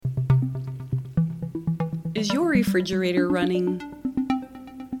Is your refrigerator running?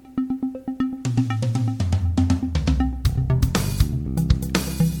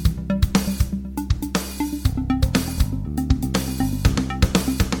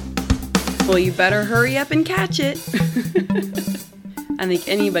 Well, you better hurry up and catch it. I think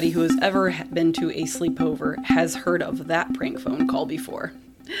anybody who has ever been to a sleepover has heard of that prank phone call before.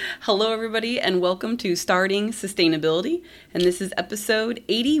 Hello, everybody, and welcome to Starting Sustainability, and this is episode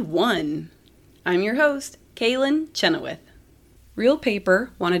 81. I'm your host, Kaylin Chenoweth. Real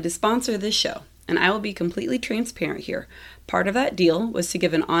Paper wanted to sponsor this show, and I will be completely transparent here. Part of that deal was to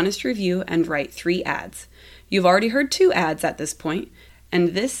give an honest review and write 3 ads. You've already heard 2 ads at this point, and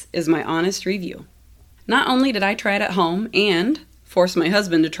this is my honest review. Not only did I try it at home and forced my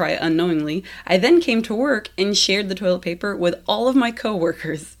husband to try it unknowingly, I then came to work and shared the toilet paper with all of my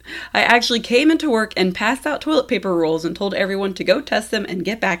coworkers. I actually came into work and passed out toilet paper rolls and told everyone to go test them and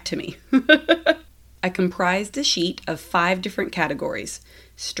get back to me. I comprised a sheet of 5 different categories: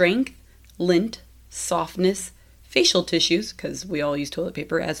 strength, lint, softness, facial tissues, because we all use toilet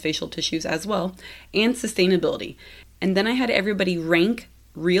paper as facial tissues as well, and sustainability. And then I had everybody rank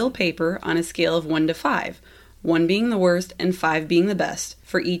Real Paper on a scale of 1 to 5. 1 being the worst and 5 being the best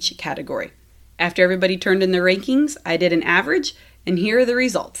for each category. After everybody turned in their rankings, I did an average, and here are the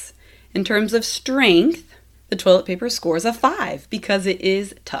results. In terms of strength, the toilet paper scores a 5 because it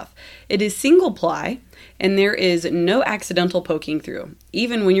is tough. It is single ply, and there is no accidental poking through,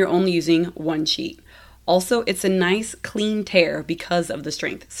 even when you're only using 1 sheet. Also, it's a nice clean tear because of the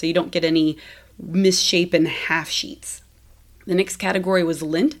strength, so you don't get any misshapen half sheets. The next category was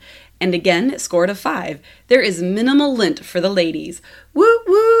lint, and again, it scored a 5. There is minimal lint for the ladies. Woo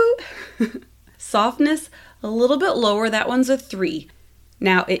woo! Softness, a little bit lower. That one's a 3.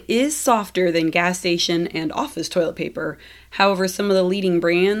 Now, it is softer than gas station and office toilet paper. However, some of the leading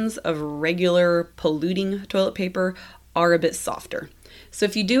brands of regular polluting toilet paper are a bit softer. So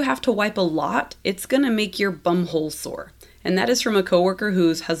if you do have to wipe a lot, it's going to make your bumhole sore. And that is from a coworker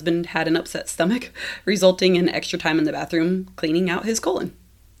whose husband had an upset stomach, resulting in extra time in the bathroom cleaning out his colon.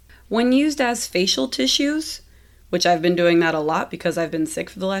 When used as facial tissues, which I've been doing that a lot because I've been sick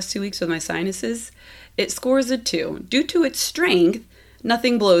for the last 2 weeks with my sinuses, it scores a 2. Due to its strength,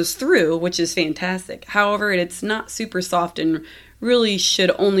 nothing blows through, which is fantastic. However, it's not super soft and really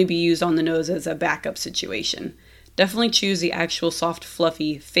should only be used on the nose as a backup situation. Definitely choose the actual soft,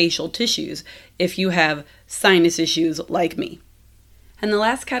 fluffy facial tissues if you have sinus issues like me. And the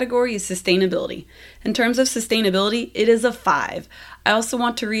last category is sustainability. In terms of sustainability, it is a 5. I also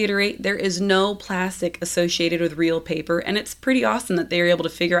want to reiterate there is no plastic associated with Real Paper, and it's pretty awesome that they are able to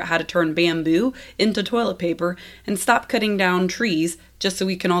figure out how to turn bamboo into toilet paper and stop cutting down trees just so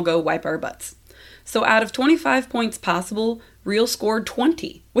we can all go wipe our butts. So out of 25 points possible, Real scored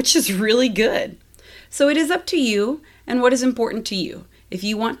 20, which is really good. So it is up to you and what is important to you. If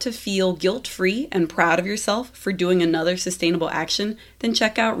you want to feel guilt-free and proud of yourself for doing another sustainable action, then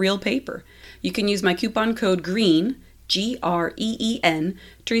check out Real Paper. You can use my coupon code GREEN, GREEN,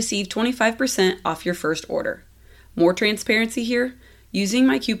 to receive 25% off your first order. More transparency here? Using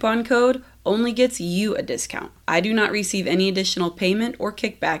my coupon code only gets you a discount. I do not receive any additional payment or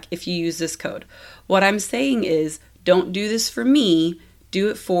kickback if you use this code. What I'm saying is, don't do this for me, do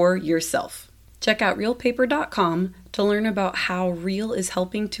it for yourself. Check out realpaper.com to learn about how Real is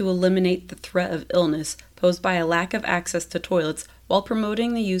helping to eliminate the threat of illness posed by a lack of access to toilets while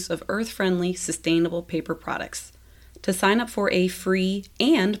promoting the use of earth-friendly, sustainable paper products. To sign up for a free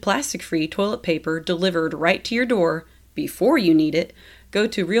and plastic-free toilet paper delivered right to your door before you need it, go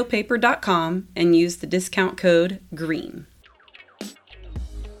to realpaper.com and use the discount code GREEN.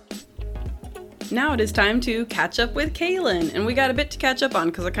 Now it is time to catch up with Kaylin, and we got a bit to catch up on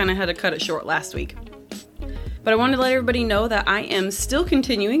because I kind of had to cut it short last week. But I wanted to let everybody know that I am still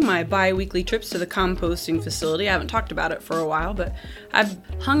continuing my bi-weekly trips to the composting facility. I haven't talked about it for a while, but I've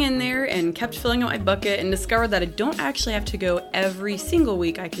hung in there and kept filling out my bucket and discovered that I don't actually have to go every single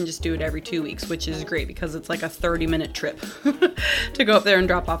week. I can just do it every 2 weeks, which is great because it's like a 30-minute trip to go up there and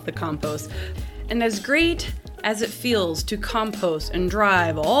drop off the compost. And as great as it feels to compost and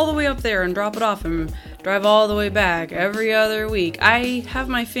drive all the way up there and drop it off and drive all the way back every other week, I have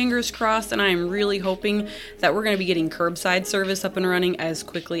my fingers crossed and I am really hoping that we're going to be getting curbside service up and running as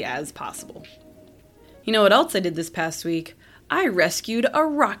quickly as possible. You know what else I did this past week? I rescued a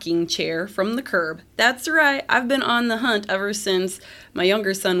rocking chair from the curb. That's right, I've been on the hunt ever since my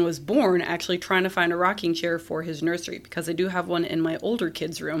younger son was born, actually trying to find a rocking chair for his nursery, because I do have one in my older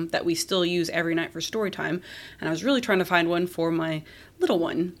kid's room that we still use every night for story time, and I was really trying to find one for my little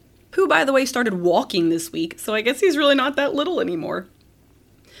one, who, by the way, started walking this week, so I guess he's really not that little anymore.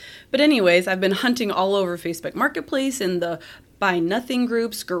 But anyways, I've been hunting all over Facebook Marketplace in the buy nothing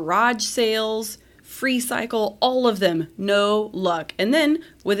groups, garage sales, free cycle, all of them, no luck. And then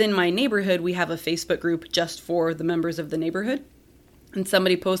within my neighborhood, we have a Facebook group just for the members of the neighborhood. And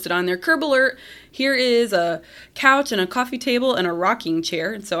somebody posted on their curb alert, here is a couch and a coffee table and a rocking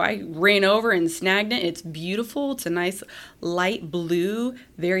chair. And so I ran over and snagged it. It's beautiful. It's a nice light blue,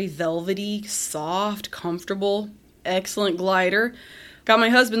 very velvety, soft, comfortable, excellent glider. Got my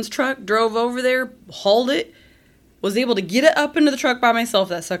husband's truck, drove over there, hauled it, was able to get it up into the truck by myself.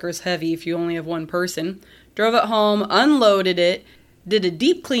 That sucker's heavy if you only have one person. Drove it home, unloaded it, did a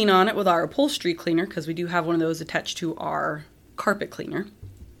deep clean on it with our upholstery cleaner, because we do have one of those attached to our carpet cleaner,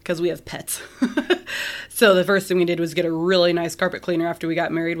 because we have pets. So the first thing we did was get a really nice carpet cleaner after we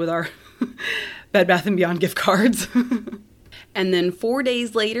got married with our Bed Bath & Beyond gift cards. And then 4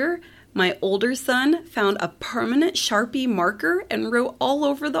 days later, my older son found a permanent Sharpie marker and wrote all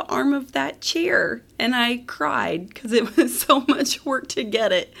over the arm of that chair. And I cried because it was so much work to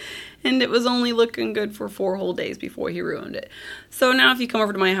get it. And it was only looking good for 4 whole days before he ruined it. So now if you come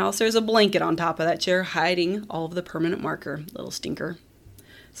over to my house, there's a blanket on top of that chair hiding all of the permanent marker. Little stinker.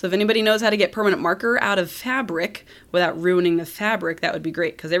 So if anybody knows how to get permanent marker out of fabric without ruining the fabric, that would be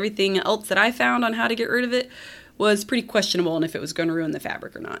great. Because everything else that I found on how to get rid of it was pretty questionable and if it was going to ruin the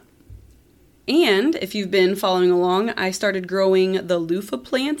fabric or not. And if you've been following along, I started growing the loofah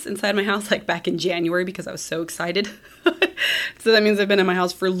plants inside my house like back in January because I was so excited. So that means I've been in my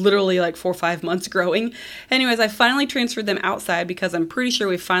house for literally like 4 or 5 months growing. Anyways, I finally transferred them outside because I'm pretty sure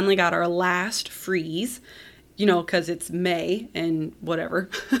we finally got our last freeze, because it's May and whatever.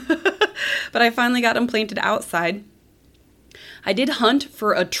 But I finally got them planted outside. I did hunt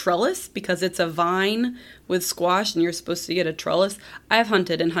for a trellis because it's a vine with squash and you're supposed to get a trellis. I've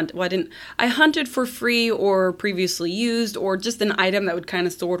hunted and hunted. Well, I hunted for free or previously used or just an item that would kind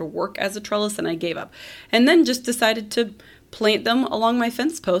of sort of work as a trellis, and I gave up. And then just decided to plant them along my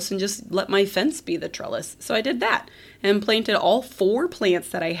fence posts and just let my fence be the trellis. So I did that and planted all 4 plants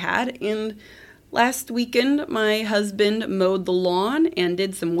that I had. And last weekend, my husband mowed the lawn and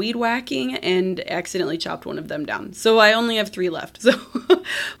did some weed whacking and accidentally chopped one of them down. So I only have 3 left. So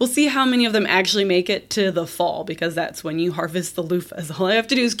we'll see how many of them actually make it to the fall, because that's when you harvest the loofahs. All I have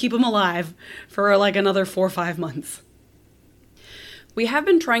to do is keep them alive for like another 4 or 5 months. We have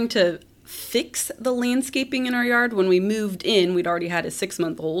been trying to fix the landscaping in our yard. When we moved in, we'd already had a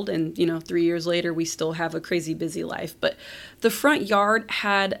 6-month-old, and 3 years later we still have a crazy busy life. But the front yard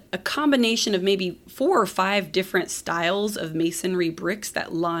had a combination of maybe 4 or 5 different styles of masonry bricks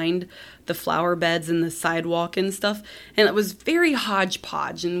that lined the flower beds and the sidewalk and stuff, and it was very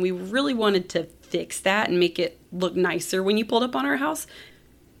hodgepodge, and we really wanted to fix that and make it look nicer when you pulled up on our house.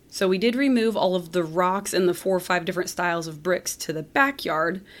 So we did remove all of the rocks and the 4 or 5 different styles of bricks to the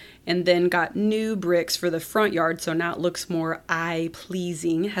backyard, and then got new bricks for the front yard, so now it looks more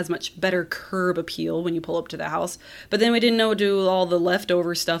eye-pleasing, has much better curb appeal when you pull up to the house. But then we didn't know what to do with all the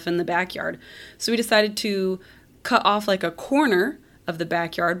leftover stuff in the backyard. So we decided to cut off like a corner of the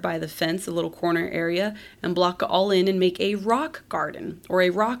backyard by the fence, a little corner area, and block it all in and make a rock garden or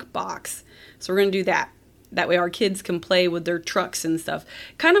a rock box. So we're going to do that. That way our kids can play with their trucks and stuff.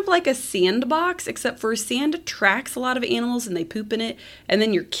 Kind of like a sandbox, except for sand attracts a lot of animals and they poop in it. And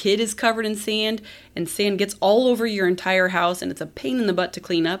then your kid is covered in sand and sand gets all over your entire house and it's a pain in the butt to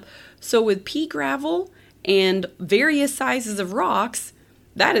clean up. So with pea gravel and various sizes of rocks,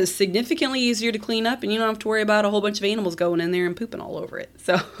 that is significantly easier to clean up and you don't have to worry about a whole bunch of animals going in there and pooping all over it.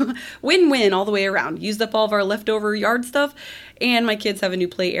 So win-win all the way around. Used up all of our leftover yard stuff and my kids have a new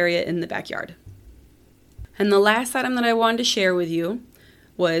play area in the backyard. And the last item that I wanted to share with you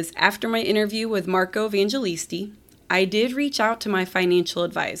was after my interview with Marco Evangelisti, I did reach out to my financial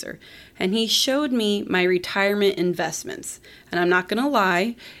advisor and he showed me my retirement investments. And I'm not going to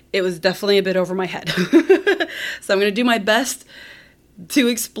lie, it was definitely a bit over my head. So I'm going to do my best to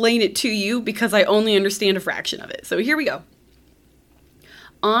explain it to you because I only understand a fraction of it. So here we go.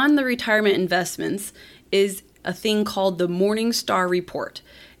 On the retirement investments is a thing called the Morningstar Report.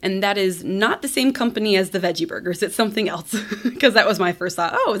 And that is not the same company as the Veggie Burgers. It's something else. Because that was my first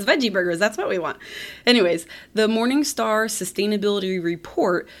thought. Oh, it's Veggie Burgers. That's what we want. Anyways, the Morningstar Sustainability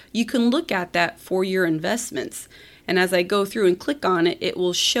Report, you can look at that for your investments. And as I go through and click on it, it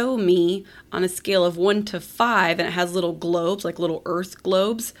will show me on a scale of 1 to 5, and it has little globes, like little Earth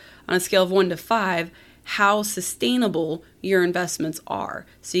globes, on a scale of 1 to 5, how sustainable your investments are.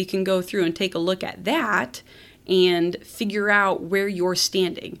 So you can go through and take a look at that and figure out where you're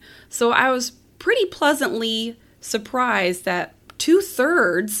standing. So I was pretty pleasantly surprised that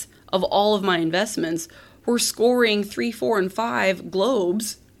 2/3 of all of my investments were scoring 3, 4, and 5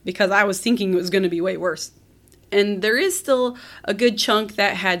 globes because I was thinking it was going to be way worse. And there is still a good chunk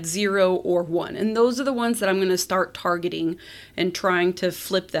that had 0 or 1. And those are the ones that I'm going to start targeting and trying to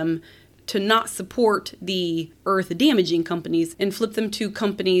flip them to not support the earth damaging companies and flip them to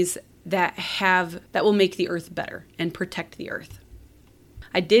companies that will make the earth better and protect the earth.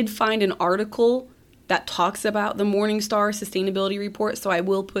 I did find an article that talks about the Morningstar Sustainability Report, so I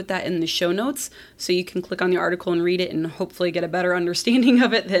will put that in the show notes so you can click on the article and read it and hopefully get a better understanding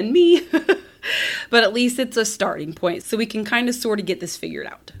of it than me. But at least it's a starting point so we can kind of sort of get this figured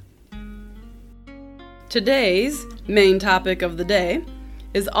out. Today's main topic of the day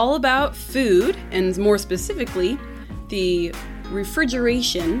is all about food, and more specifically, the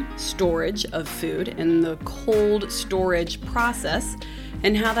refrigeration storage of food and the cold storage process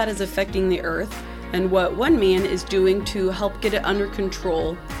and how that is affecting the earth and what one man is doing to help get it under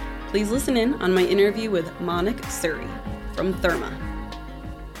control. Please listen in on my interview with Manik Suri from Therma.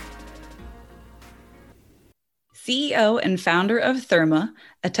 CEO and founder of Therma,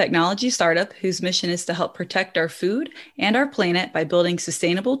 a technology startup whose mission is to help protect our food and our planet by building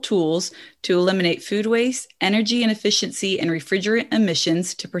sustainable tools to eliminate food waste, energy inefficiency, and refrigerant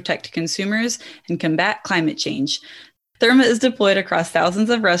emissions to protect consumers and combat climate change. Therma is deployed across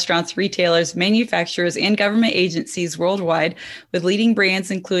thousands of restaurants, retailers, manufacturers, and government agencies worldwide, with leading brands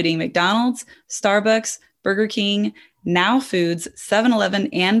including McDonald's, Starbucks, Burger King, Now Foods, 7-Eleven,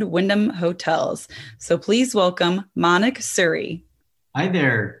 and Wyndham Hotels. So please welcome Manik Suri. Hi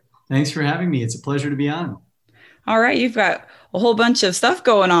there. Thanks for having me. It's a pleasure to be on. All right. You've got a whole bunch of stuff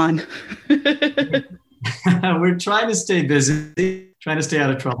going on. We're trying to stay busy, trying to stay out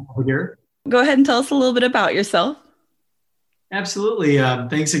of trouble over here. Go ahead and tell us a little bit about yourself. Absolutely.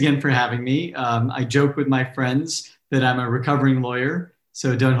 Thanks again for having me. I joke with my friends that I'm a recovering lawyer,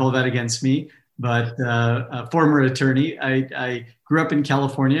 so don't hold that against me. But a former attorney. I grew up in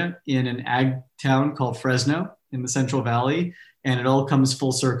California in an ag town called Fresno in the Central Valley, and it all comes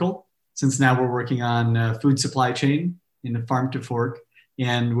full circle since now we're working on food supply chain in the farm to fork,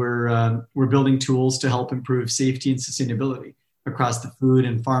 and we're building tools to help improve safety and sustainability across the food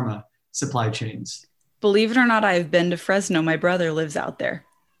and pharma supply chains. Believe it or not, I've been to Fresno. My brother lives out there.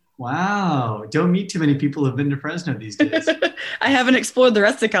 Wow. Don't meet too many people who've been to Fresno these days. I haven't explored the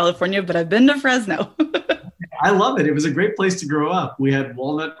rest of California, but I've been to Fresno. I love it. It was a great place to grow up. We had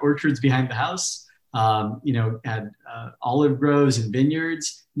walnut orchards behind the house, had olive groves and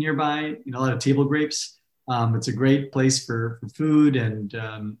vineyards nearby, a lot of table grapes. It's a great place for food and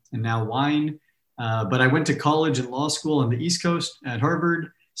now wine. But I went to college and law school on the East Coast at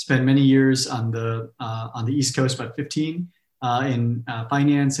Harvard, spent many years on the East Coast, about 15, in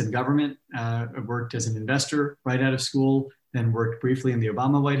finance and government. I worked as an investor right out of school, then worked briefly in the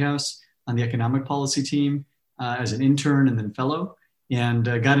Obama White House on the economic policy team as an intern and then fellow, and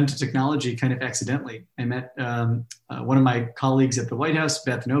got into technology kind of accidentally. I met one of my colleagues at the White House,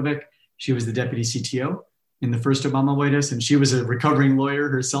 Beth Novick. She was the deputy CTO in the first Obama White House, and she was a recovering lawyer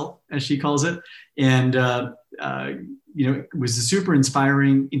herself, as she calls it, and was a super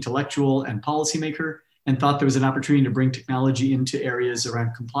inspiring intellectual and policymaker, and thought there was an opportunity to bring technology into areas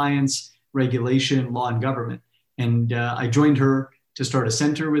around compliance, regulation, law, and government. And I joined her to start a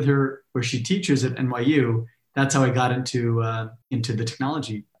center with her where she teaches at NYU. That's how I got into the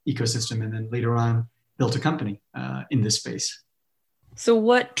technology ecosystem, and then later on built a company in this space. So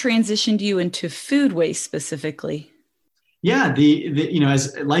what transitioned you into food waste specifically? Yeah,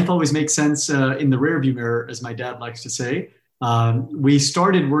 as life always makes sense in the rearview mirror, as my dad likes to say. We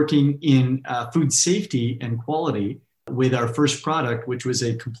started working in food safety and quality with our first product, which was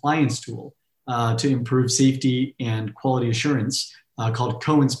a compliance tool to improve safety and quality assurance called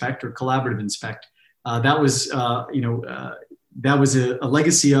Co-Inspect or Collaborative Inspect. That was a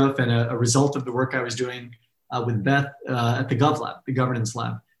legacy of and a result of the work I was doing with Beth at the GovLab, the governance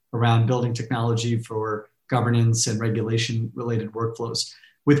lab, around building technology for governance and regulation related workflows.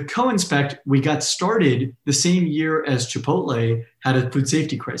 With Co-Inspect, we got started the same year as Chipotle had a food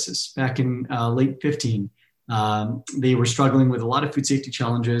safety crisis back in late 15. They were struggling with a lot of food safety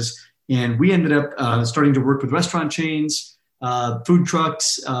challenges, and we ended up starting to work with restaurant chains, food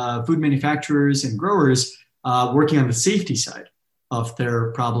trucks, food manufacturers, and growers working on the safety side of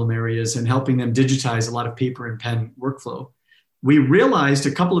their problem areas and helping them digitize a lot of paper and pen workflow. We realized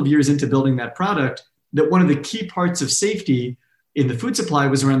a couple of years into building that product that one of the key parts of safety in the food supply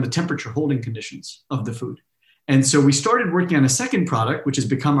was around the temperature holding conditions of the food. And so we started working on a second product, which has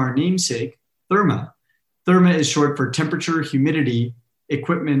become our namesake, Therma. Therma is short for temperature, humidity,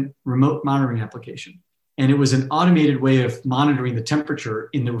 equipment, remote monitoring application. And it was an automated way of monitoring the temperature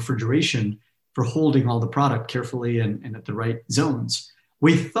in the refrigeration for holding all the product carefully and at the right zones.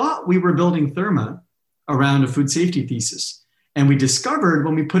 We thought we were building Therma around a food safety thesis. And we discovered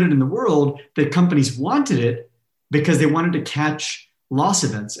when we put it in the world that companies wanted it because they wanted to catch loss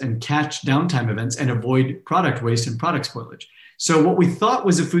events and catch downtime events and avoid product waste and product spoilage. So what we thought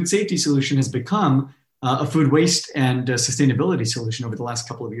was a food safety solution has become a food waste and sustainability solution over the last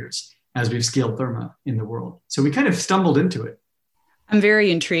couple of years as we've scaled Therma in the world. So we kind of stumbled into it. I'm very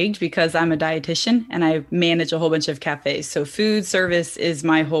intrigued because I'm a dietitian and I manage a whole bunch of cafes. So food service is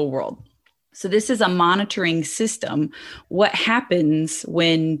my whole world. So this is a monitoring system. What happens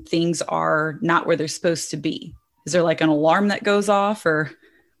when things are not where they're supposed to be? Is there like an alarm that goes off, or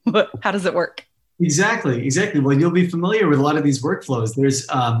how does it work? Exactly. Well, you'll be familiar with a lot of these workflows. There's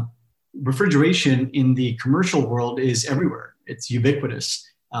refrigeration in the commercial world is everywhere. It's ubiquitous.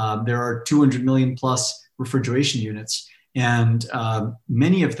 There are 200 million plus refrigeration units. And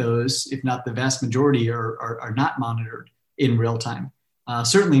many of those, if not the vast majority, are not monitored in real time.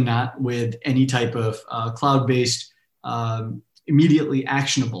 Certainly not with any type of cloud-based, immediately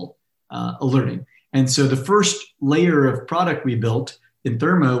actionable alerting. And so the first layer of product we built in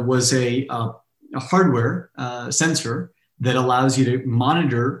Therma was a hardware sensor that allows you to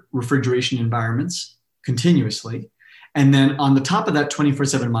monitor refrigeration environments continuously. And then on the top of that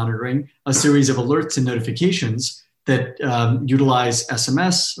 24/7 monitoring, a series of alerts and notifications that utilize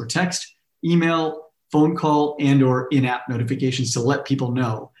SMS or text, email, phone call, and or in-app notifications to let people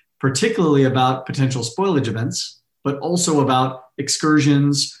know, particularly about potential spoilage events, but also about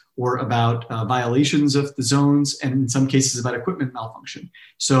excursions or about violations of the zones, and in some cases about equipment malfunction.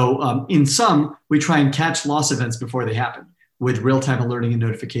 So in sum, we try and catch loss events before they happen with real-time alerting and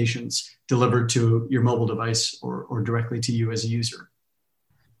notifications delivered to your mobile device or directly to you as a user.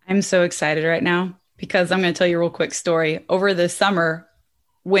 I'm so excited right now because I'm going to tell you a real quick story. Over the summer,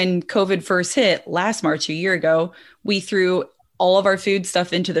 when COVID first hit last March, a year ago, we threw all of our food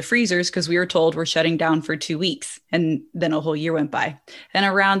stuff into the freezers because we were told we're shutting down for 2 weeks. And then a whole year went by. And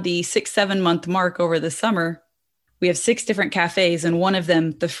around the 6-7 month mark over the summer, we have 6 different cafes, and one of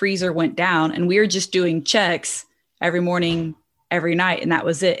them, the freezer went down, and we were just doing checks every morning, every night. And that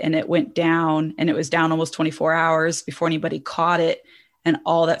was it. And it went down, and it was down almost 24 hours before anybody caught it. And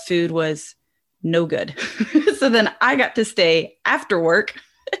all that food was no good. So then I got to stay after work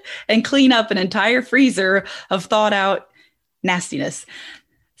and clean up an entire freezer of thawed out nastiness.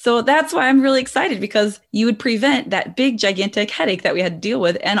 So that's why I'm really excited, because you would prevent that big, gigantic headache that we had to deal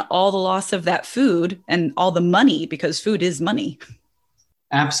with and all the loss of that food and all the money, because food is money.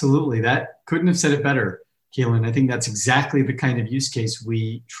 Absolutely. That couldn't have said it better, Keelan. I think that's exactly the kind of use case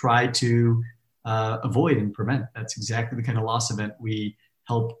we try to avoid and prevent. That's exactly the kind of loss event we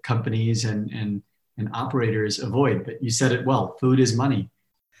help companies and operators avoid. But you said it well, food is money.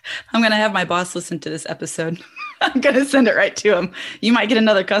 I'm going to have my boss listen to this episode. I'm going to send it right to him. You might get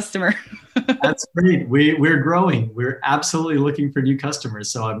another customer. That's great. We're growing. We're absolutely looking for new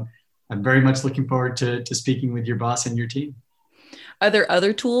customers. So I'm very much looking forward to speaking with your boss and your team. Are there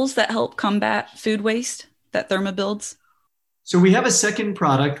other tools that help combat food waste that Therma builds? So we have a second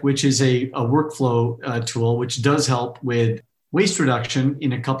product, which is a workflow tool, which does help with waste reduction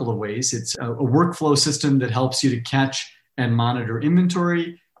in a couple of ways. It's a workflow system that helps you to catch and monitor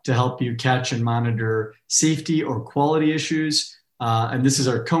inventory, to help you catch and monitor safety or quality issues. And this is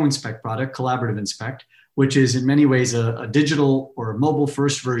our Co-Inspect product, Collaborative Inspect, which is in many ways a digital or a mobile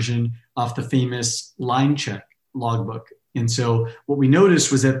first version of the famous line check logbook. And so what we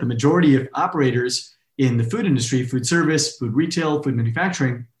noticed was that the majority of operators in the food industry, food service, food retail, food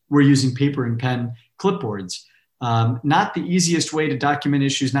manufacturing, were using paper and pen clipboards. Not the easiest way to document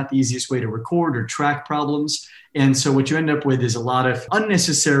issues, not the easiest way to record or track problems. And so what you end up with is a lot of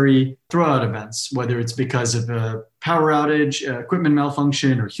unnecessary throwout events, whether it's because of a power outage, equipment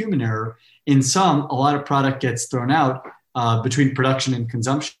malfunction, or human error. In some, a lot of product gets thrown out between production and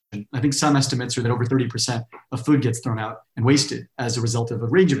consumption. I think some estimates are that over 30% of food gets thrown out and wasted as a result of a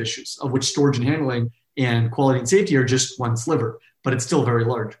range of issues, of which storage and handling and quality and safety are just one sliver, but it's still very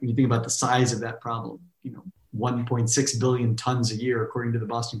large when you think about the size of that problem. 1.6 billion tons a year, according to the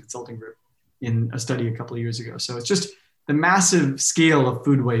Boston Consulting Group in a study a couple of years ago. So it's just the massive scale of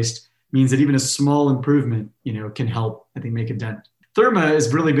food waste means that even a small improvement, can help, I think, make a dent. Therma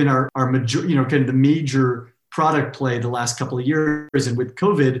has really been our major, kind of the major product play the last couple of years. And with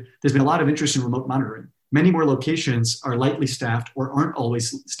COVID, there's been a lot of interest in remote monitoring. Many more locations are lightly staffed or aren't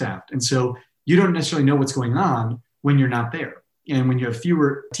always staffed. And so you don't necessarily know what's going on when you're not there. And when you have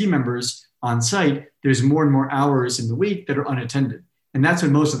fewer team members on site, there's more and more hours in the week that are unattended. And that's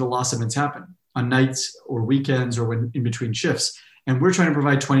when most of the loss events happen, on nights or weekends or when in between shifts. And we're trying to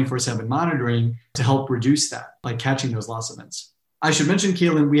provide 24/7 monitoring to help reduce that by catching those loss events. I should mention,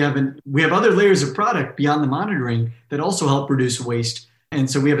 Kaylin, we have other layers of product beyond the monitoring that also help reduce waste. And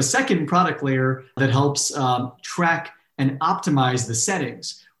so we have a second product layer that helps track and optimize the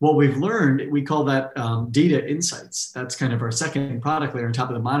settings. What we've learned, we call that data insights. That's kind of our second product layer on top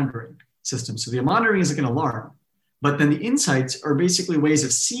of the monitoring system. So the monitoring is like an alarm, but then the insights are basically ways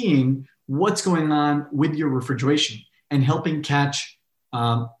of seeing what's going on with your refrigeration and helping catch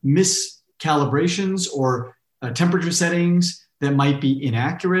miscalibrations or temperature settings that might be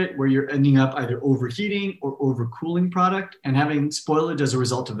inaccurate, where you're ending up either overheating or overcooling product and having spoilage as a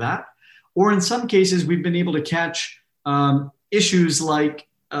result of that. Or in some cases, we've been able to catch issues like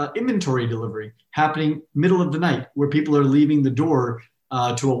inventory delivery happening middle of the night, where people are leaving the door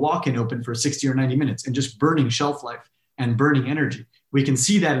to a walk-in open for 60 or 90 minutes and just burning shelf life and burning energy. We can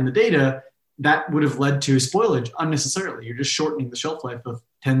see that in the data. That would have led to spoilage unnecessarily. You're just shortening the shelf life of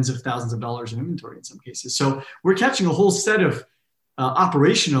tens of thousands of dollars in inventory in some cases. So we're catching a whole set of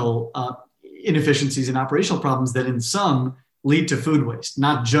operational inefficiencies and operational problems that in some lead to food waste,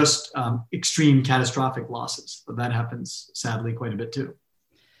 not just extreme catastrophic losses. But that happens sadly quite a bit too.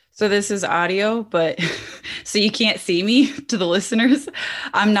 So this is audio, but so you can't see me to the listeners.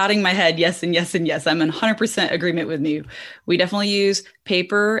 I'm nodding my head yes and yes and yes. I'm in 100% agreement with you. We definitely use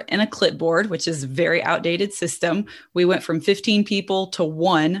paper and a clipboard, which is a very outdated system. We went from 15 people to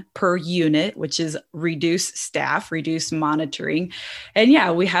 1 per unit, which is reduce staff, reduce monitoring. And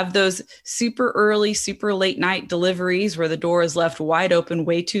yeah, we have those super early, super late night deliveries where the door is left wide open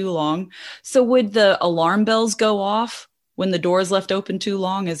way too long. So would the alarm bells go off when the door is left open too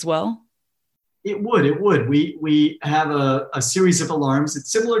long as well? It would. We have a series of alarms.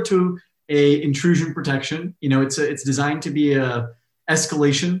 It's similar to a intrusion protection. It's designed to be a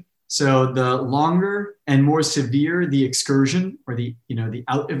escalation. So the longer and more severe the excursion or the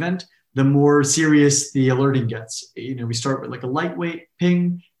out event, the more serious the alerting gets. We start with like a lightweight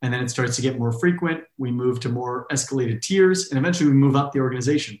ping, and then it starts to get more frequent. We move to more escalated tiers, and eventually we move up the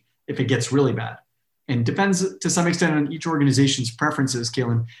organization if it gets really bad. And depends to some extent on each organization's preferences,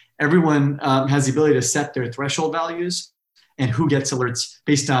 Kaylin. Everyone has the ability to set their threshold values and who gets alerts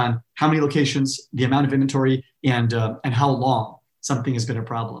based on how many locations, the amount of inventory, and how long something has been a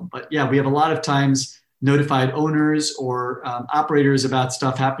problem. But yeah, we have a lot of times notified owners or operators about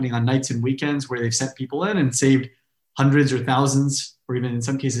stuff happening on nights and weekends where they've sent people in and saved hundreds or thousands, or even in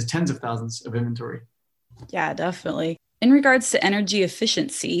some cases, tens of thousands of inventory. Yeah, definitely. In regards to energy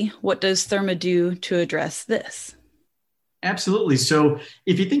efficiency, what does Therma do to address this? Absolutely. So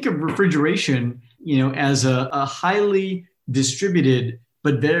if you think of refrigeration, as a highly distributed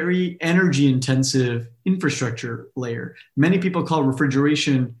but very energy intensive infrastructure layer, many people call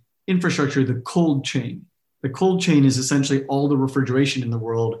refrigeration infrastructure the cold chain. The cold chain is essentially all the refrigeration in the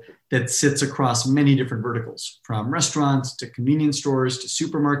world that sits across many different verticals, from restaurants to convenience stores to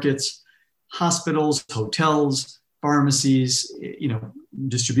supermarkets, hospitals, hotels, pharmacies,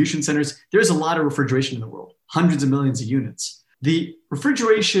 distribution centers. There's a lot of refrigeration in the world, hundreds of millions of units. The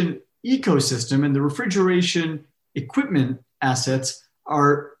refrigeration ecosystem and the refrigeration equipment assets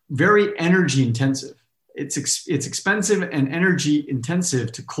are very energy intensive. It's expensive and energy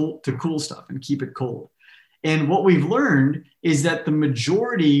intensive to cool stuff and keep it cold. And what we've learned is that the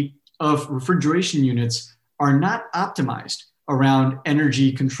majority of refrigeration units are not optimized around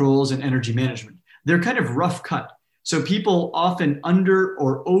energy controls and energy management. They're kind of rough cut. So people often under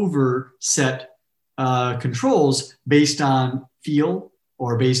or over set controls based on feel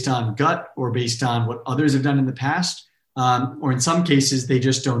or based on gut or based on what others have done in the past. Or in some cases, they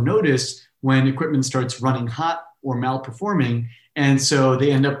just don't notice when equipment starts running hot or malperforming. And so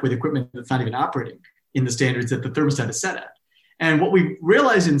they end up with equipment that's not even operating in the standards that the thermostat is set at. And what we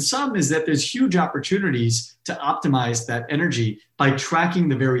realize in some is that there's huge opportunities to optimize that energy by tracking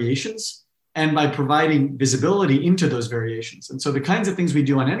the variations and by providing visibility into those variations. And so the kinds of things we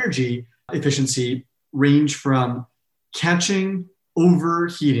do on energy efficiency range from catching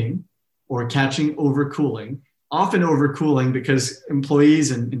overheating or catching overcooling, often overcooling because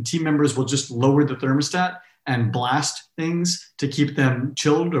employees and team members will just lower the thermostat and blast things to keep them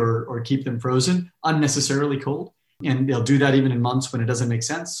chilled or keep them frozen, unnecessarily cold. And they'll do that even in months when it doesn't make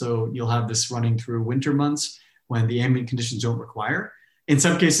sense. So you'll have this running through winter months when the ambient conditions don't require. In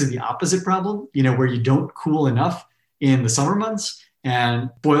some cases, the opposite problem, where you don't cool enough in the summer months and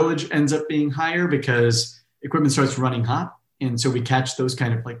spoilage ends up being higher because equipment starts running hot. And so we catch those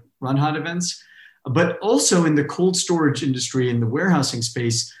kind of like run hot events. But also in the cold storage industry, in the warehousing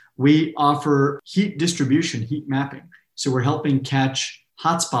space, we offer heat distribution, heat mapping. So we're helping catch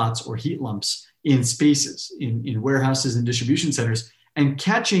hotspots or heat lumps in spaces, in warehouses and distribution centers. And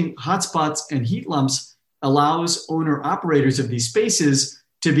catching hotspots and heat lumps allows owner operators of these spaces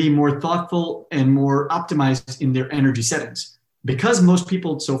to be more thoughtful and more optimized in their energy settings. Because most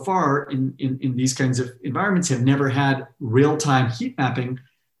people so far in these kinds of environments have never had real-time heat mapping,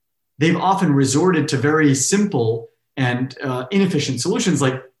 they've often resorted to very simple and inefficient solutions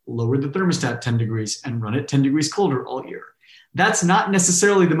like lower the thermostat 10 degrees and run it 10 degrees colder all year. That's not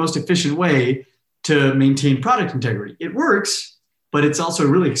necessarily the most efficient way to maintain product integrity. It works, but it's also a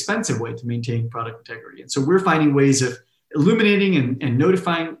really expensive way to maintain product integrity. And so we're finding ways of illuminating and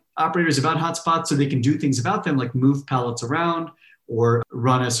notifying operators about hotspots so they can do things about them, like move pallets around or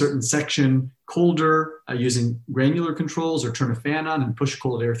run a certain section colder using granular controls, or turn a fan on and push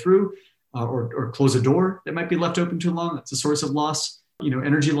cold air through, or close a door that might be left open too long. That's a source of loss,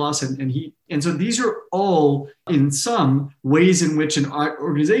 energy loss and heat. And so these are all, in some ways, in which an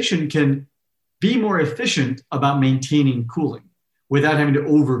organization can be more efficient about maintaining cooling without having to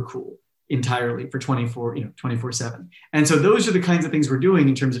overcool entirely for 24/7. And so those are the kinds of things we're doing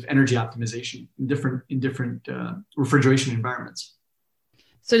in terms of energy optimization in different refrigeration environments.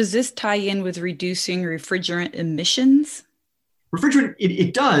 So does this tie in with reducing refrigerant emissions?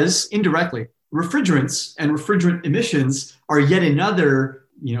 It does indirectly. Refrigerants and refrigerant emissions are yet another,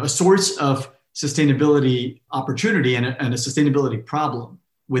 a source of sustainability opportunity and a sustainability problem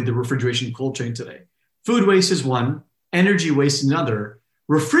with the refrigeration cold chain today. Food waste is one, energy waste another.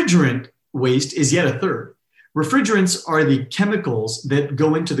 Refrigerant waste is yet a third. Refrigerants are the chemicals that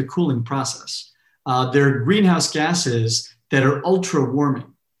go into the cooling process. They're greenhouse gases that are ultra warming.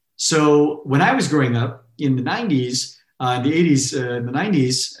 So when I was growing up in the 90s, the 80s, and the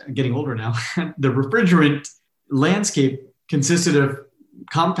 90s, getting older now, the refrigerant landscape consisted of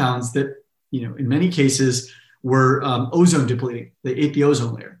compounds that, in many cases were ozone depleting. They ate the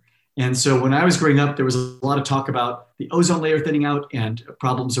ozone layer. And so when I was growing up, there was a lot of talk about the ozone layer thinning out and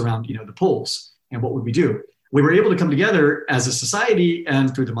problems around, the poles. And what would we do? We were able to come together as a society,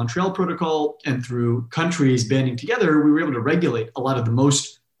 and through the Montreal Protocol and through countries banding together, we were able to regulate a lot of the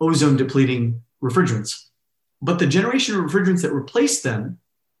most ozone depleting refrigerants. But the generation of refrigerants that replace them,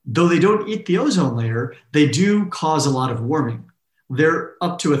 though they don't eat the ozone layer, they do cause a lot of warming. They're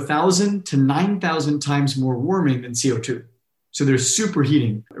up to 1,000 to 9,000 times more warming than CO2. So they're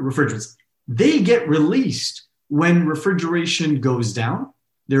superheating refrigerants. They get released when refrigeration goes down.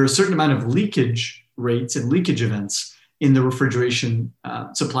 There are a certain amount of leakage rates and leakage events in the refrigeration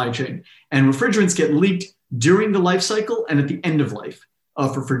supply chain. And refrigerants get leaked during the life cycle and at the end of life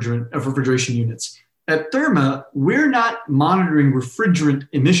of refrigeration units. At Therma, we're not monitoring refrigerant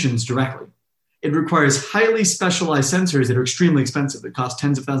emissions directly. It requires highly specialized sensors that are extremely expensive, that cost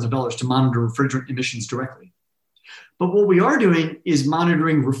tens of thousands of dollars to monitor refrigerant emissions directly. But what we are doing is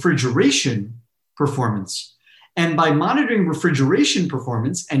monitoring refrigeration performance. And by monitoring refrigeration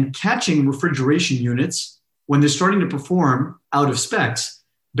performance and catching refrigeration units when they're starting to perform out of specs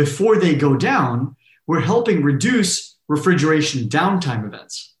before they go down, we're helping reduce refrigeration downtime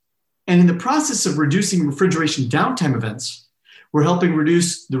events. And in the process of reducing refrigeration downtime events, we're helping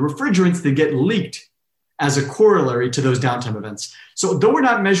reduce the refrigerants that get leaked as a corollary to those downtime events. So though we're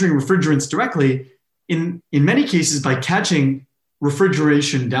not measuring refrigerants directly, in many cases, by catching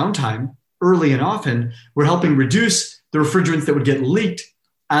refrigeration downtime early and often, we're helping reduce the refrigerants that would get leaked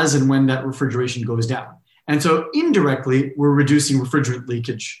as and when that refrigeration goes down. And so indirectly, we're reducing refrigerant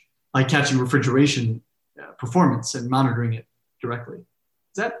leakage by catching refrigeration performance and monitoring it directly.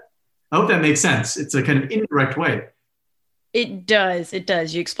 I hope that makes sense. It's a kind of indirect way. It does. It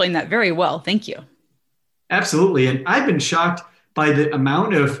does. You explained that very well. Thank you. Absolutely. And I've been shocked by the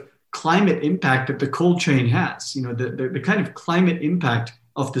amount of climate impact that the cold chain has. The kind of climate impact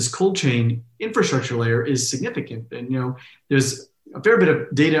of this cold chain infrastructure layer is significant. And, there's a fair bit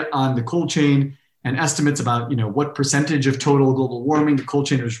of data on the cold chain and estimates about, what percentage of total global warming the cold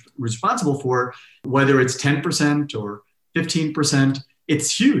chain is responsible for, whether it's 10% or 15%.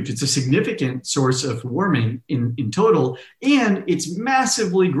 It's huge. It's a significant source of warming in total, and it's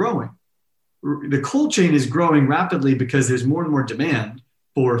massively growing. The cold chain is growing rapidly because there's more and more demand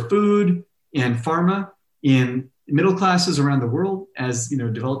for food and pharma in middle classes around the world as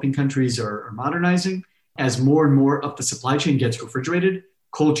developing countries are modernizing. As more and more of the supply chain gets refrigerated,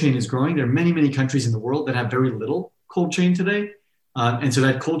 cold chain is growing. There are many, many countries in the world that have very little cold chain today. And so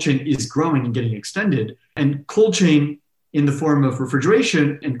that cold chain is growing and getting extended. And cold chain in the form of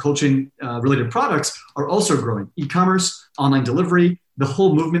refrigeration and cold chain related products are also growing. E-commerce, online delivery, the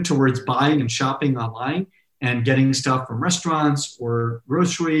whole movement towards buying and shopping online and getting stuff from restaurants or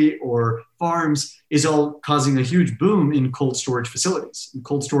grocery or farms is all causing a huge boom in cold storage facilities. And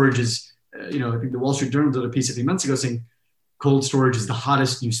cold storage is, I think the Wall Street Journal did a piece a few months ago saying cold storage is the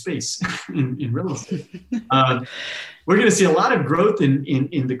hottest new space in real estate. We're going to see a lot of growth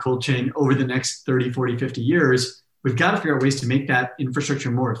in the cold chain over the next 30, 40, 50 years. We've got to figure out ways to make that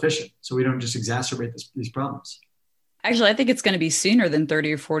infrastructure more efficient so we don't just exacerbate these problems. Actually, I think it's going to be sooner than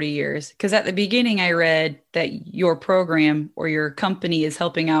 30 or 40 years, because at the beginning I read that your program or your company is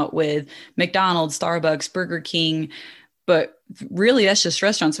helping out with McDonald's, Starbucks, Burger King, but really that's just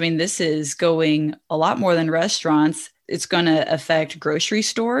restaurants. I mean, this is going a lot more than restaurants. It's going to affect grocery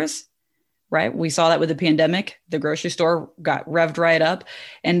stores, right? We saw that with the pandemic. The grocery store got revved right up.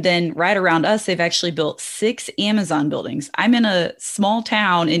 And then right around us, they've actually built 6 Amazon buildings. I'm in a small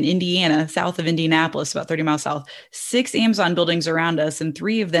town in Indiana, south of Indianapolis, about 30 miles south, 6 Amazon buildings around us, and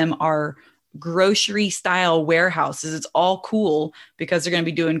 3 of them are grocery style warehouses. It's all cool because they're going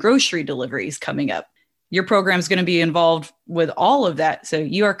to be doing grocery deliveries coming up. Your program is going to be involved with all of that. So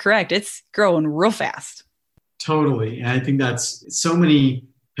you are correct. It's growing real fast. Totally. And I think that's so many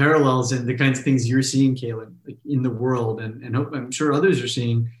parallels and the kinds of things you're seeing, Kaylin, like in the world, and I'm sure others are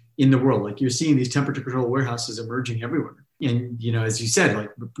seeing in the world. Like you're seeing these temperature control warehouses emerging everywhere. And, as you said, like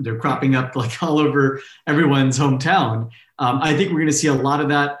they're cropping up like all over everyone's hometown. I think we're going to see a lot of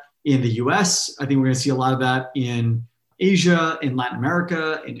that in the US. I think we're going to see a lot of that in Asia, in Latin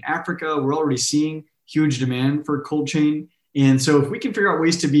America, in Africa. We're already seeing huge demand for cold chain. And so if we can figure out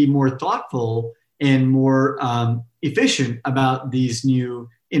ways to be more thoughtful and more efficient about these new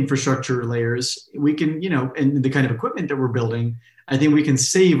infrastructure layers, we can, and the kind of equipment that we're building, I think we can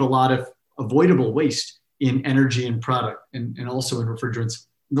save a lot of avoidable waste in energy and product and also in refrigerants.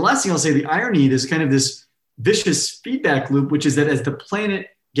 And the last thing I'll say, the irony, there's kind of this vicious feedback loop, which is that as the planet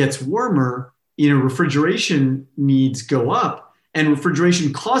gets warmer, refrigeration needs go up, and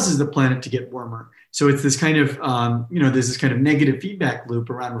refrigeration causes the planet to get warmer. So it's this kind of, there's this kind of negative feedback loop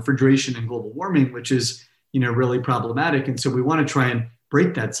around refrigeration and global warming, which is, really problematic. And so we want to try and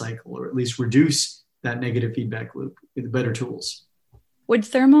break that cycle, or at least reduce that negative feedback loop with better tools. Would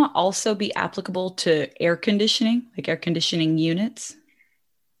Therma also be applicable to air conditioning, like air conditioning units?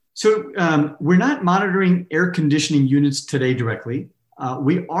 So we're not monitoring air conditioning units today directly.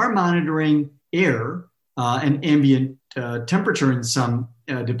 We are monitoring air and ambient temperature in some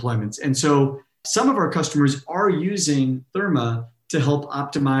deployments. And so some of our customers are using Therma to help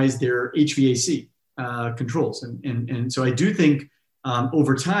optimize their HVAC controls. And so I do think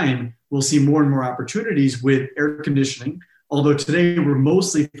over time, we'll see more and more opportunities with air conditioning, although today we're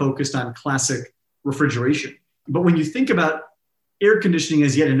mostly focused on classic refrigeration. But when you think about air conditioning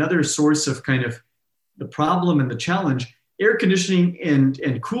as yet another source of kind of the problem and the challenge, air conditioning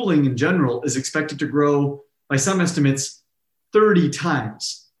and cooling in general is expected to grow, by some estimates, 30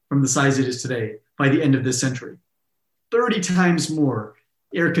 times from the size it is today by the end of this century. 30 times more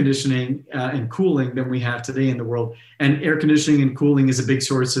air conditioning and cooling than we have today in the world. And air conditioning and cooling is a big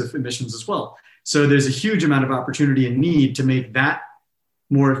source of emissions as well. So there's a huge amount of opportunity and need to make that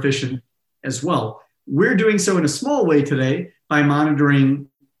more efficient as well. We're doing so in a small way today by monitoring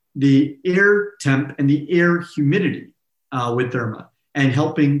the air temp and the air humidity with Therma, and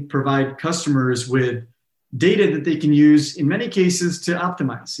helping provide customers with data that they can use in many cases to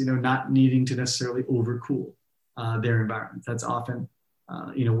optimize, not needing to necessarily overcool their environment. That's often,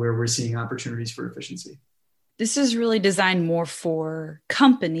 where we're seeing opportunities for efficiency. This is really designed more for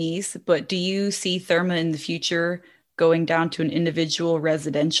companies, but do you see Therma in the future going down to an individual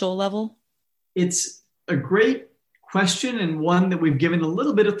residential level? It's a great question, and one that we've given a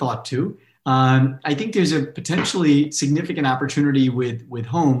little bit of thought to. I think there's a potentially significant opportunity with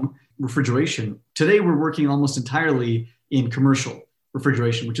home refrigeration. Today, we're working almost entirely in commercial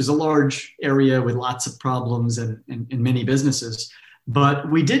refrigeration, which is a large area with lots of problems and many businesses. But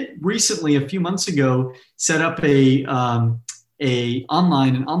we did recently, a few months ago, set up an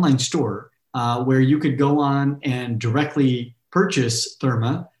online store where you could go on and directly purchase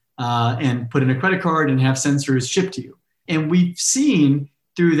Therma and put in a credit card and have sensors shipped to you. And we've seen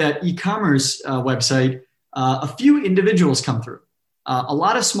through that e-commerce website a few individuals come through. A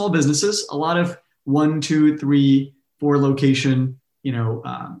lot of small businesses, a lot of 1, 2, 3, 4 location,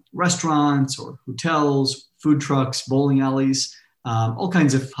 restaurants or hotels, food trucks, bowling alleys, all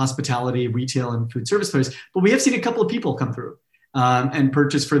kinds of hospitality, retail, and food service places. But we have seen a couple of people come through and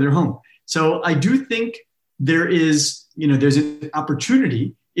purchase for their home. So I do think there's an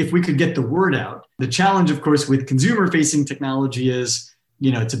opportunity if we could get the word out. The challenge, of course, with consumer-facing technology is,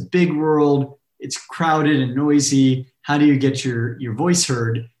 it's a big world, it's crowded and noisy. How do you get your voice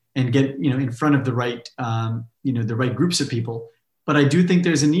heard and get, in front of the right, the right groups of people? But I do think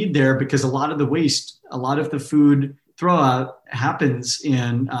there's a need there because a lot of the waste, a lot of the food throwout happens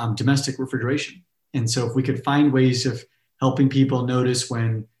in domestic refrigeration. And so if we could find ways of helping people notice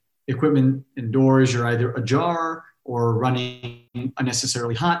when equipment and doors are either ajar or running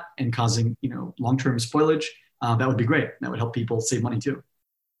unnecessarily hot and causing, long-term spoilage. That would be great. That would help people save money too.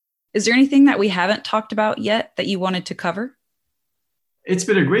 Is there anything that we haven't talked about yet that you wanted to cover? It's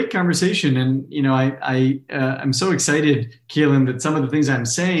been a great conversation, and I'm so excited, Kaylin, that some of the things I'm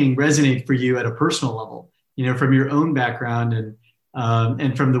saying resonate for you at a personal level. From your own background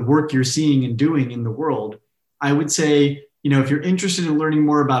and from the work you're seeing and doing in the world. I would say, if you're interested in learning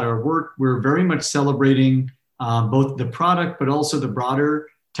more about our work, we're very much celebrating both the product, but also the broader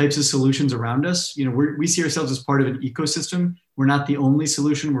types of solutions around us. We see ourselves as part of an ecosystem. We're not the only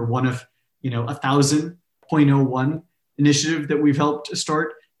solution. We're one of, 1,000.01 initiative that we've helped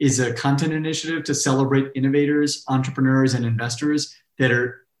start is a content initiative to celebrate innovators, entrepreneurs, and investors that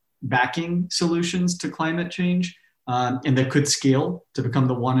are backing solutions to climate change and that could scale to become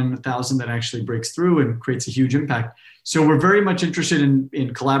the 1 in 1,000 that actually breaks through and creates a huge impact. So we're very much interested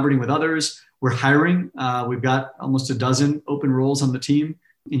in collaborating with others. We're hiring. We've got almost a dozen open roles on the team,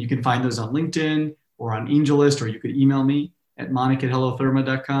 and you can find those on LinkedIn or on AngelList, or you could email me at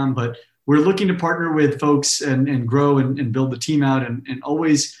monik@hellotherma.com. But we're looking to partner with folks and grow and build the team out, and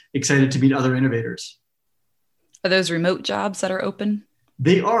always excited to meet other innovators. Are those remote jobs that are open?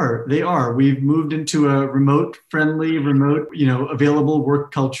 They are. We've moved into a remote, available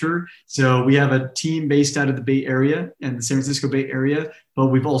work culture. So we have a team based out of the Bay Area and the San Francisco Bay Area, but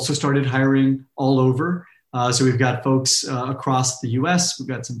we've also started hiring all over. So we've got folks across the US. We've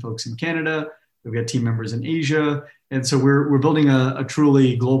got some folks in Canada. We've got team members in Asia. And so we're building a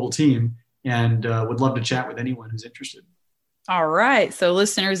truly global team, and would love to chat with anyone who's interested. All right. So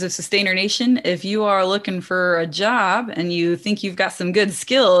listeners of Sustainer Nation, if you are looking for a job and you think you've got some good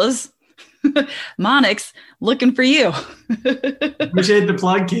skills, Monik's looking for you. Appreciate the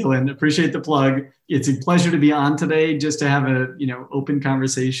plug, Kaylin. Appreciate the plug. It's a pleasure to be on today, just to have a open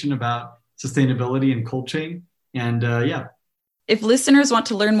conversation about sustainability and cold chain. And If listeners want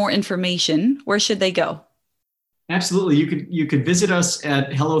to learn more information, where should they go? Absolutely. You could visit us at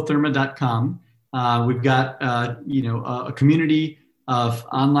hellotherma.com. We've got a community of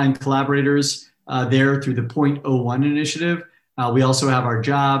online collaborators there through the .01 initiative. We also have our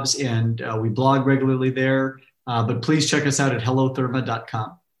jobs, and we blog regularly there. But please check us out at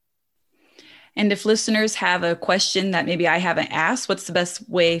hellotherma.com. And if listeners have a question that maybe I haven't asked, what's the best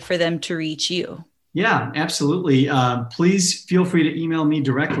way for them to reach you? Yeah, absolutely. Please feel free to email me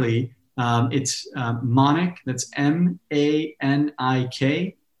directly. It's Monik, that's MANIK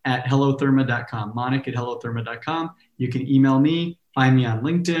at hellotherma.com, monik@hellotherma.com. You can email me, find me on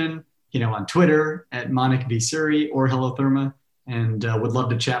LinkedIn, on Twitter at Monik V. Suri or Hellotherma, and would love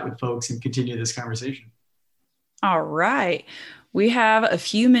to chat with folks and continue this conversation. All right. We have a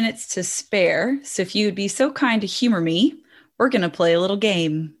few minutes to spare. So if you would be so kind to humor me, we're going to play a little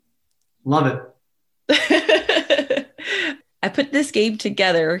game. Love it. I put this game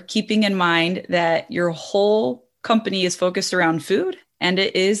together keeping in mind that your whole company is focused around food and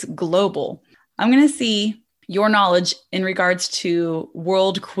it is global. I'm going to see your knowledge in regards to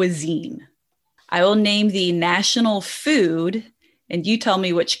world cuisine. I will name the national food and you tell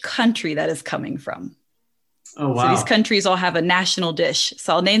me which country that is coming from. Oh, wow. So these countries all have a national dish.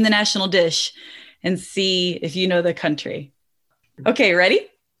 So I'll name the national dish and see if you know the country. Okay, ready?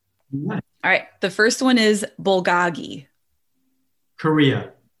 Yeah. All right. The first one is bulgogi.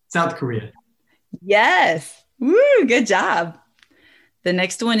 Korea. South Korea. Yes. Woo, good job. The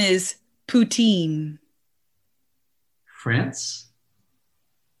next one is poutine. France.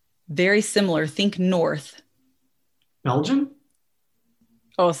 Very similar. Think north. Belgium.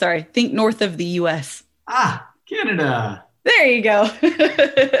 Oh, sorry. Think north of the US. Canada. There you go.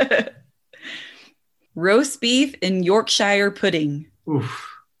 Roast beef and Yorkshire pudding. Oof.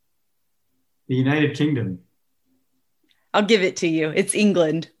 The United Kingdom. I'll give it to you. It's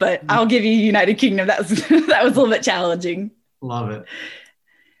England, but I'll give you United Kingdom. That was a little bit challenging. Love it.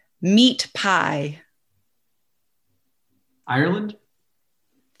 Meat pie. Ireland.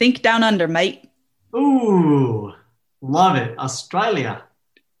 Think down under, mate. Ooh, love it. Australia.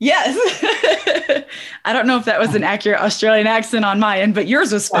 Yes. I don't know if that was an accurate Australian accent on my end, but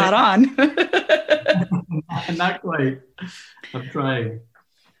yours was spot on. Not quite. I'm trying.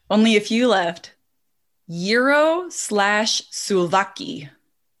 Only a few left. Gyro/souvlaki.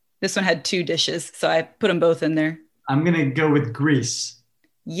 This one had 2 dishes, so I put them both in there. I'm going to go with Greece.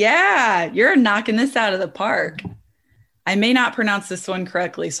 Yeah, you're knocking this out of the park. I may not pronounce this one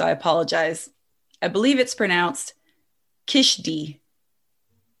correctly, so I apologize. I believe it's pronounced kishdi.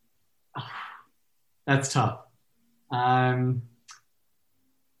 That's tough. I'm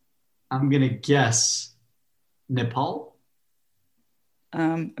going to guess Nepal.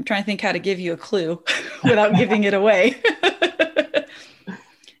 I'm trying to think how to give you a clue without giving it away.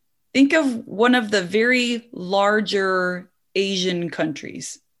 Think of one of the very larger Asian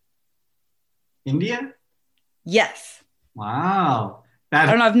countries. India? Yes. Wow. I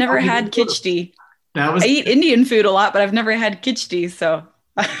don't know. I've never had khichdi. I eat Indian food a lot, but I've never had khichdi. So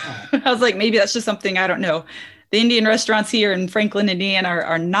I was like, maybe that's just something I don't know. The Indian restaurants here in Franklin, Indiana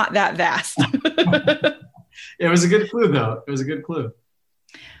are not that vast. It was a good clue, though. It was a good clue.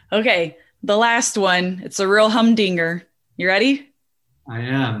 Okay. The last one. It's a real humdinger. You ready? I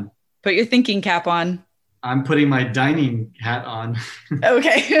am. Put your thinking cap on. I'm putting my dining hat on.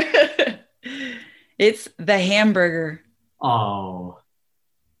 Okay. It's the hamburger. Oh,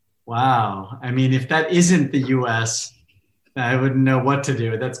 wow. I mean, if that isn't the US, I wouldn't know what to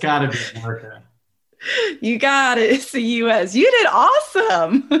do. That's got to be America. You got it. It's the US. You did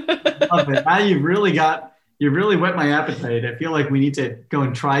awesome. Love it. Now you really whet my appetite. I feel like we need to go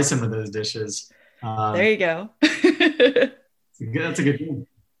and try some of those dishes. There you go. That's a good thing.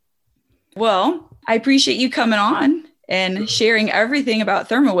 Well, I appreciate you coming on and sharing everything about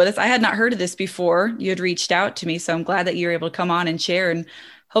Therma with us. I had not heard of this before. You had reached out to me, so I'm glad that you were able to come on and share, and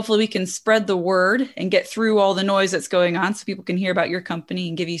hopefully we can spread the word and get through all the noise that's going on so people can hear about your company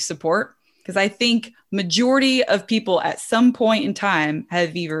and give you support. Because I think majority of people at some point in time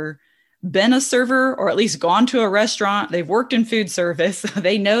have either been a server or at least gone to a restaurant. They've worked in food service.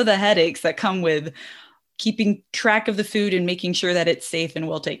 They know the headaches that come with keeping track of the food and making sure that it's safe and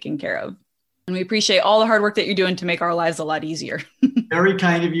well taken care of. And we appreciate all the hard work that you're doing to make our lives a lot easier. Very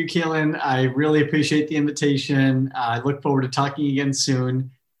kind of you, Kaylin. I really appreciate the invitation. I look forward to talking again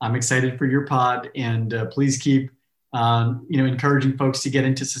soon. I'm excited for your pod, and please keep encouraging folks to get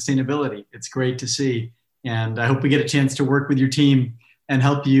into sustainability. It's great to see. And I hope we get a chance to work with your team and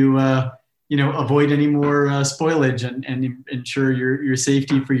help you, avoid any more spoilage and ensure your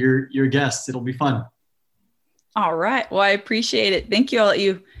safety for your guests. It'll be fun. All right. Well, I appreciate it. Thank you. I'll let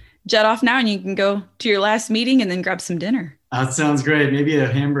you jet off now and you can go to your last meeting and then grab some dinner. That sounds great. Maybe a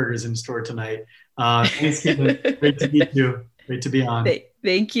hamburger's in store tonight. Thanks, Kaylin. Great to meet you. Great to be on.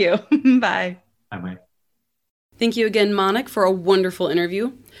 Thank you. Bye. Bye-bye. Thank you again, Monik, for a wonderful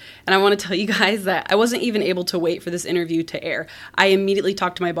interview. And I want to tell you guys that I wasn't even able to wait for this interview to air. I immediately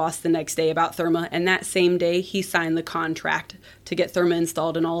talked to my boss the next day about Therma, and that same day he signed the contract to get Therma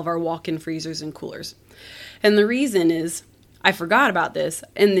installed in all of our walk-in freezers and coolers. And the reason is, I forgot about this.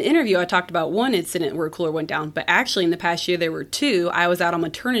 In the interview, I talked about one incident where a cooler went down, but actually in the past year there were two. I was out on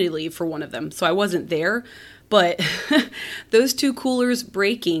maternity leave for one of them, so I wasn't there. But those two coolers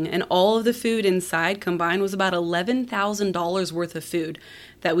breaking and all of the food inside combined was about $11,000 worth of food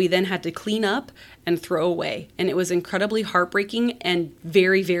that we then had to clean up and throw away. And it was incredibly heartbreaking and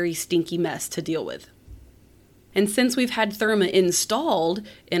very, very stinky mess to deal with. And since we've had Therma installed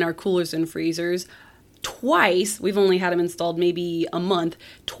in our coolers and freezers, twice, we've only had them installed maybe a month,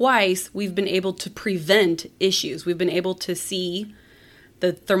 twice we've been able to prevent issues. We've been able to see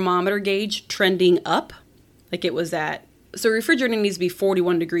the thermometer gauge trending up, like it was at, so refrigerator needs to be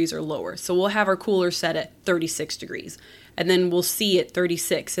 41 degrees or lower. So we'll have our cooler set at 36 degrees, and then we'll see it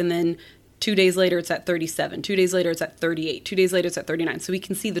 36, and then 2 days later it's at 37, 2 days later it's at 38, 2 days later it's at 39. So we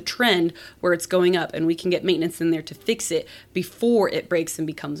can see the trend where it's going up, and we can get maintenance in there to fix it before it breaks and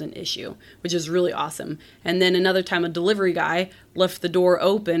becomes an issue, which is really awesome. And then another time a delivery guy left the door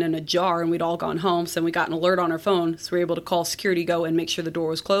open and ajar, and we'd all gone home, so we got an alert on our phone, so we were able to call security, go and make sure the door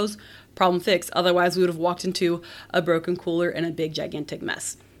was closed. Problem fixed. Otherwise we would have walked into a broken cooler and a big gigantic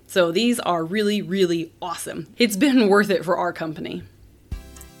mess. So these are really, really awesome. It's been worth it for our company.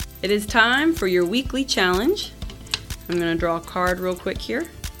 It is time for your weekly challenge. I'm going to draw a card real quick here.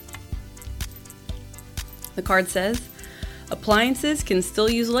 The card says, appliances can still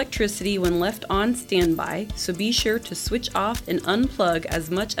use electricity when left on standby, so be sure to switch off and unplug as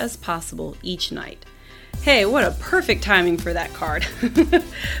much as possible each night. Hey, what a perfect timing for that card.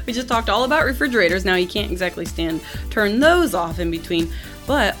 We just talked all about refrigerators. Now you can't exactly turn those off in between,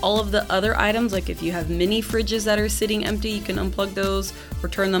 but all of the other items, like if you have mini fridges that are sitting empty, you can unplug those or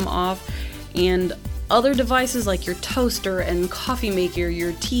turn them off. And other devices like your toaster and coffee maker,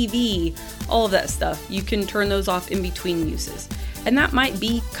 your TV, all of that stuff, you can turn those off in between uses. And that might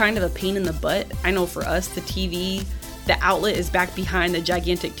be kind of a pain in the butt. I know for us, the TV, the outlet is back behind the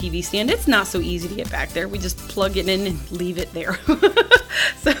gigantic TV stand. It's not so easy to get back there. We just plug it in and leave it there.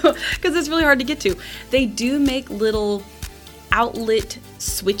 So, because it's really hard to get to. They do make little outlet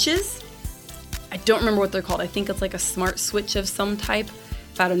switches. I don't remember what they're called. I think it's like a smart switch of some type.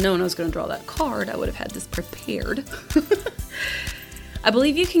 If I'd have known I was going to draw that card, I would have had this prepared. I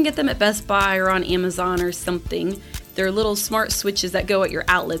believe you can get them at Best Buy or on Amazon or something. They're little smart switches that go at your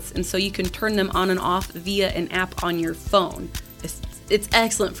outlets, and so you can turn them on and off via an app on your phone. It's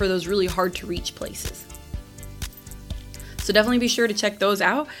excellent for those really hard to reach places. So definitely be sure to check those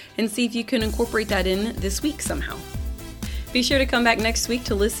out and see if you can incorporate that in this week somehow. Be sure to come back next week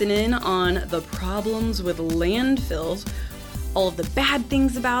to listen in on the problems with landfills, all of the bad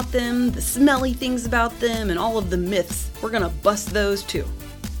things about them, the smelly things about them, and all of the myths. We're going to bust those too.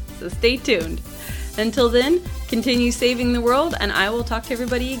 So stay tuned. Until then, continue saving the world, and I will talk to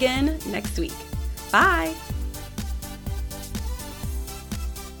everybody again next week. Bye!